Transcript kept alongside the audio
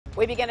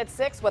We begin at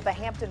 6 with a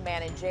Hampton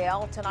man in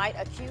jail tonight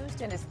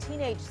accused in his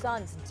teenage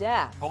son's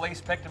death.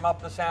 Police picked him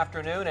up this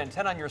afternoon, and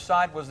 10 on Your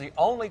Side was the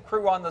only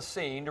crew on the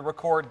scene to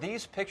record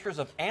these pictures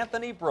of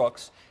Anthony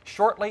Brooks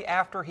shortly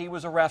after he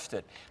was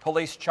arrested.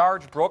 Police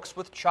charged Brooks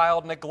with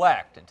child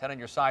neglect, and 10 on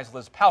Your Side's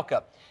Liz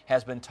Palka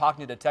has been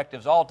talking to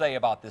detectives all day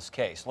about this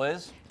case.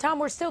 Liz? Tom,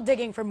 we're still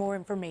digging for more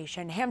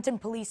information. Hampton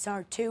police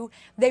are too.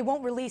 They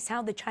won't release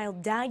how the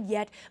child died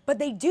yet, but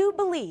they do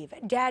believe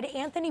Dad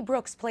Anthony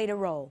Brooks played a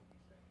role.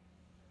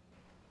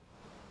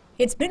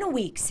 It's been a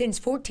week since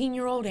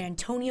 14-year-old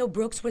Antonio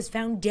Brooks was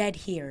found dead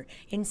here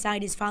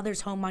inside his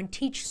father's home on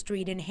Teach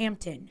Street in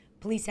Hampton.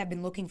 Police have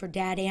been looking for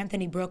Dad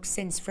Anthony Brooks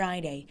since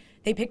Friday.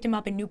 They picked him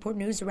up in Newport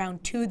News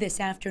around 2 this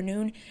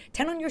afternoon.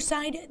 10 on Your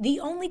Side, the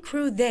only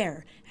crew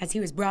there as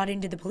he was brought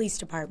into the police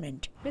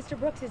department. Mr.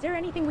 Brooks, is there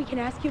anything we can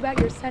ask you about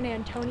your son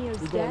Antonio's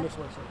death?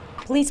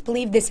 Police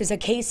believe this is a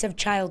case of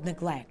child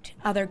neglect.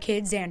 Other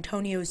kids,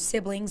 Antonio's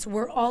siblings,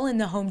 were all in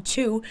the home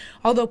too,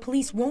 although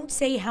police won't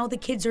say how the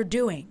kids are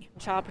doing.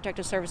 Child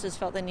Protective Services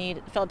felt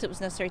it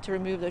was necessary to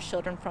remove those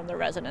children from their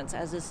residence,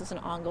 as this is an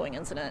ongoing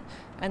incident,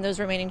 and those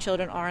remaining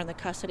children are in the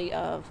custody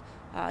of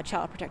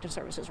Child Protective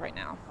Services right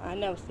now. I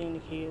never seen the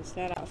kids,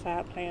 not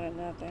outside playing or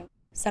nothing.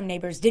 Some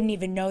neighbors didn't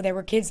even know there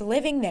were kids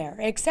living there,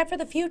 except for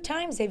the few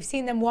times they've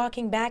seen them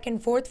walking back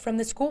and forth from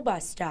the school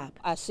bus stop.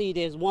 I see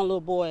there's one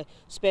little boy,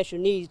 special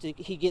needs,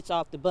 he gets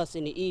off the bus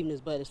in the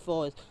evenings, but as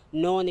far as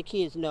knowing the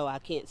kids, no, I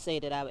can't say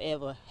that I've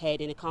ever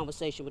had any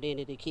conversation with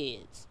any of the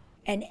kids.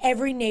 And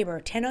every neighbor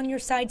 10 on Your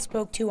Side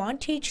spoke to on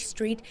Teach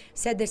Street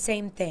said the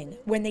same thing.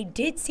 When they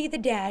did see the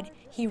dad,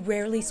 he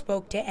rarely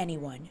spoke to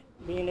anyone.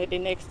 Being at the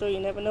next door, you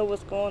never know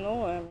what's going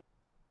on.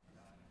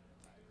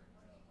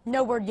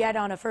 No word yet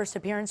on a first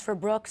appearance for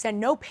Brooks, and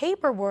no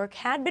paperwork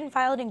had been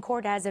filed in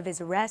court as of his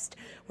arrest.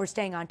 We're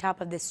staying on top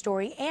of this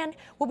story, and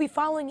we'll be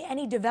following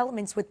any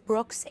developments with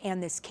Brooks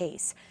and this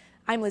case.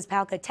 I'm Liz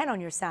Palka, 10 on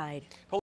Your Side.